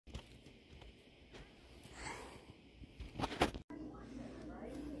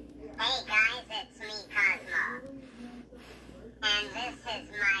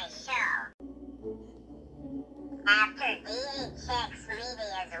THX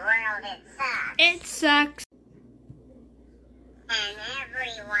Media's world, it sucks. It sucks. And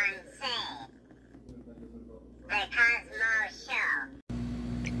everyone say, the Cozmo Show.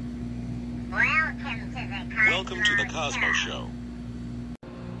 Welcome to the Cozmo Show.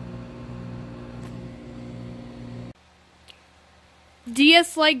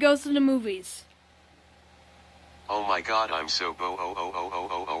 DS Lite goes to the movies. Oh my god, I'm so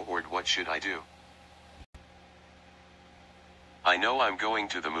bored. What should I do? I know I'm going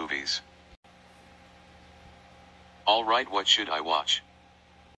to the movies. Alright, what should I watch?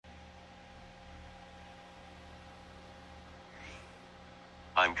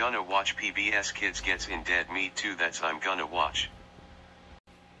 I'm gonna watch PBS Kids Gets in Dead Meat 2. That's I'm gonna watch.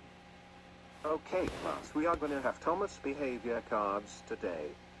 Okay class, we are gonna have Thomas behavior cards today.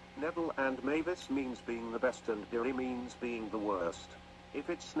 Neville and Mavis means being the best and Gary means being the worst.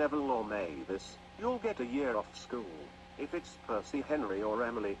 If it's Neville or Mavis, you'll get a year off school. If it's Percy, Henry or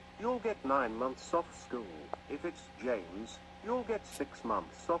Emily, you'll get 9 months off school. If it's James, you'll get 6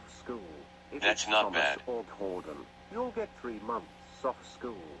 months off school. If That's it's not Thomas bad. or Gordon, you'll get 3 months off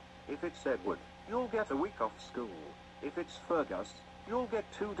school. If it's Edward, you'll get a week off school. If it's Fergus, you'll get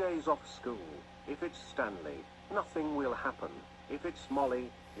 2 days off school. If it's Stanley, nothing will happen. If it's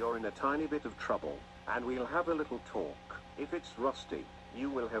Molly, you're in a tiny bit of trouble, and we'll have a little talk. If it's Rusty, you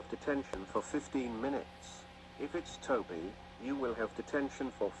will have detention for 15 minutes. If it's Toby, you will have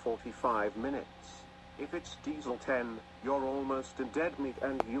detention for 45 minutes. If it's Diesel 10, you're almost in dead meat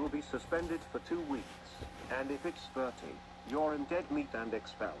and you'll be suspended for 2 weeks. And if it's Bertie, you're in dead meat and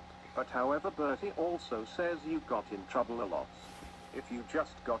expelled. But however, Bertie also says you got in trouble a lot. If you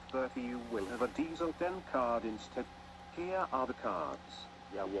just got Bertie, you will have a Diesel 10 card instead. Here are the cards.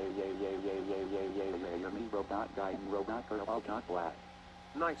 Me robot guy and robot girl all got black.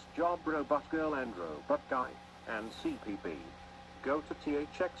 Nice job, Robot Girl and Robot Guy. And CPB. Go to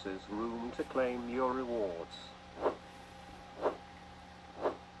THX's room to claim your rewards.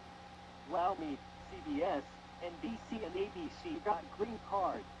 Wow, me, CBS, NBC and ABC got green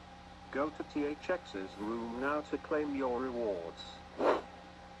card. Go to THX's room now to claim your rewards.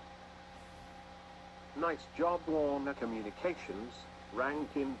 Nice job, Warner Communications,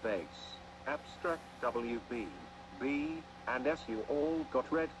 Rank in Base, Abstract WB, B, and S. You all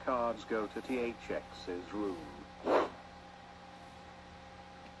got red cards. Go to THX's room.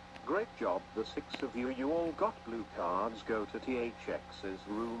 Great job, the 6 of you all got blue cards. Go to THX's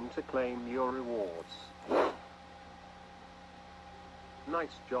room to claim your rewards.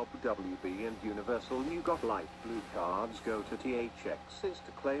 Nice job, WB and Universal, you got light blue cards. Go to THX's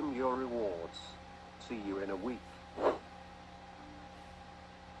to claim your rewards. See you in a week.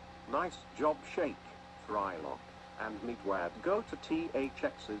 Nice job, Shake, Frylock, and Midwad. Go to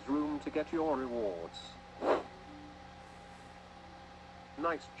THX's room to get your rewards.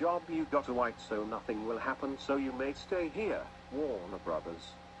 Nice job, you got a white so nothing will happen, so you may stay here. Warner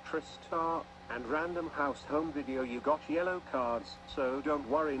Brothers, Tristar, and Random House Home Video, you got yellow cards, so don't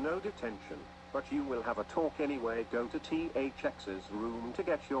worry, no detention. But you will have a talk anyway. Go to THX's room to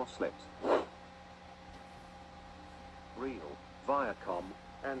get your slip. Real, Viacom,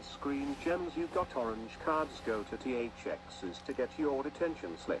 and Screen Gems, you got orange cards. Go to THX's to get your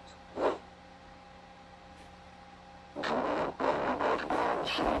detention slip.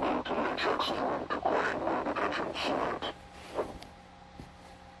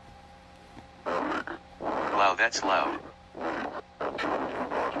 Wow, that's loud.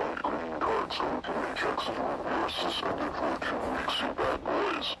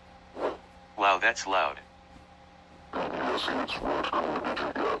 Wow, that's loud.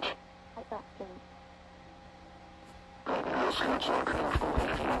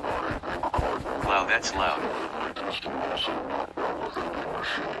 Wow, that's loud.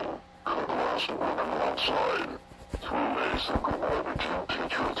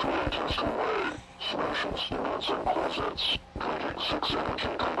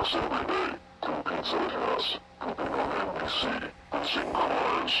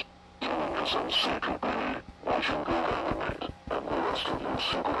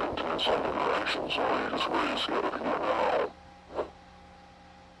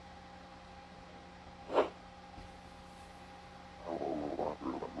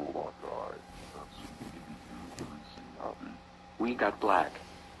 We got black.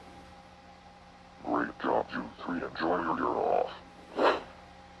 Great job, you three. Enjoy your year off.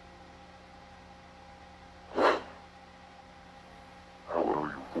 Hello,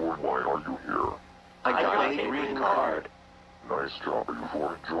 you four. Why are you here? I got a green card. Nice job, you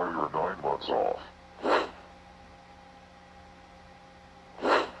four. Enjoy your 9 months off.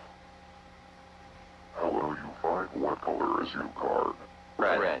 Hello, you five. What color is you?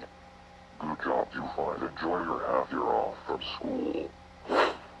 from school.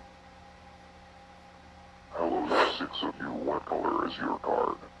 Hello, you 6 of you. What color is your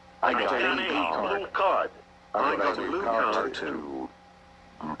card? I got got a a blue blue card. I got a blue card too.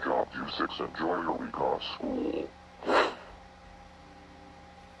 Good job, you 6. Enjoy your week off school.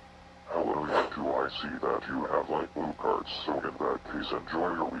 Hello, you 2. I see that you have light blue cards, so in that case,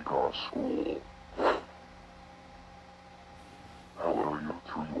 enjoy your week off school. Hello, you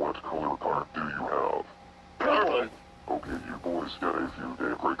 3. What color card do you have? Purple. Okay, you boys get a few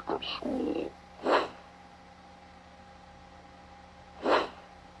day break from school.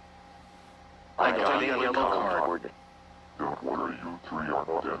 I got a yellow card. Don't worry, you 3 are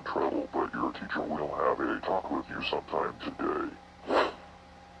not in trouble, but your teacher will have a talk with you sometime today.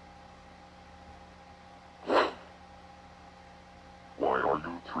 Why are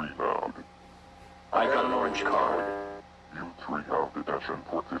you 3 mad? I got an orange card. You 3 have detention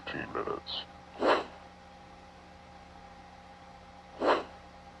for 15 minutes.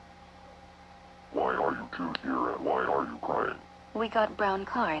 Why are you 2 here and why are you crying? We got brown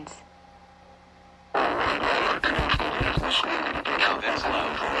cards. Now that's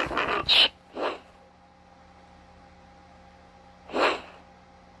loud.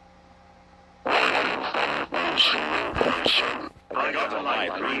 I got a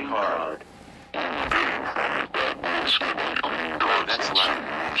light green card. Now that's loud.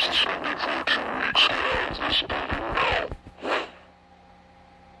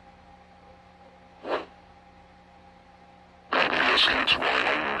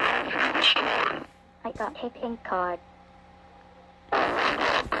 I got a pink card.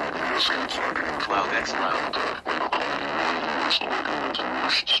 Wow, that's loud.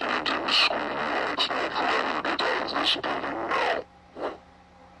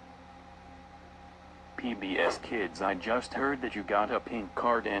 PBS Kids, I just heard that you got a pink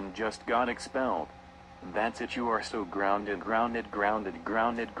card and just got expelled. That's it, you are so grounded for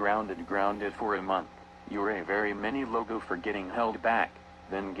a month. You're a very many logo for getting held back,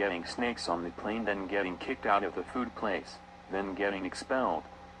 then getting snakes on the plane, then getting kicked out of the food place, then getting expelled.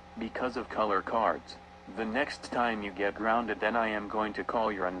 Because of color cards. The next time you get grounded, then I am going to call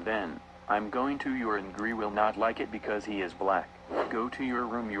you and then I'm going to your and Gree will not like it because he is black. Go to your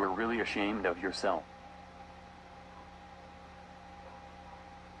room, you are really ashamed of yourself.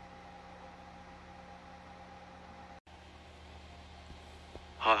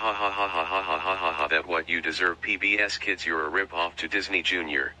 Ha ha ha ha ha ha ha ha ha ha, that what you deserve, PBS Kids, you're a rip-off to Disney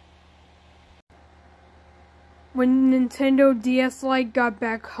Junior. When Nintendo DS Lite got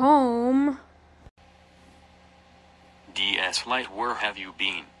back home... DS Lite, where have you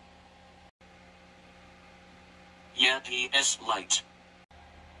been? Yeah, DS Lite.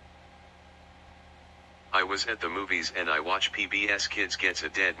 I was at the movies and I watched PBS Kids gets a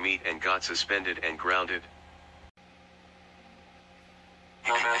dead meat and got suspended and grounded.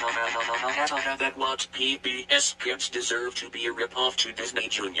 That what PBS Kids deserve to be a rip-off to Disney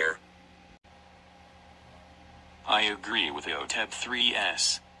Junior. I agree with OTEP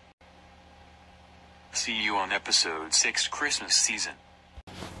 3S. See you on episode 6 Christmas season.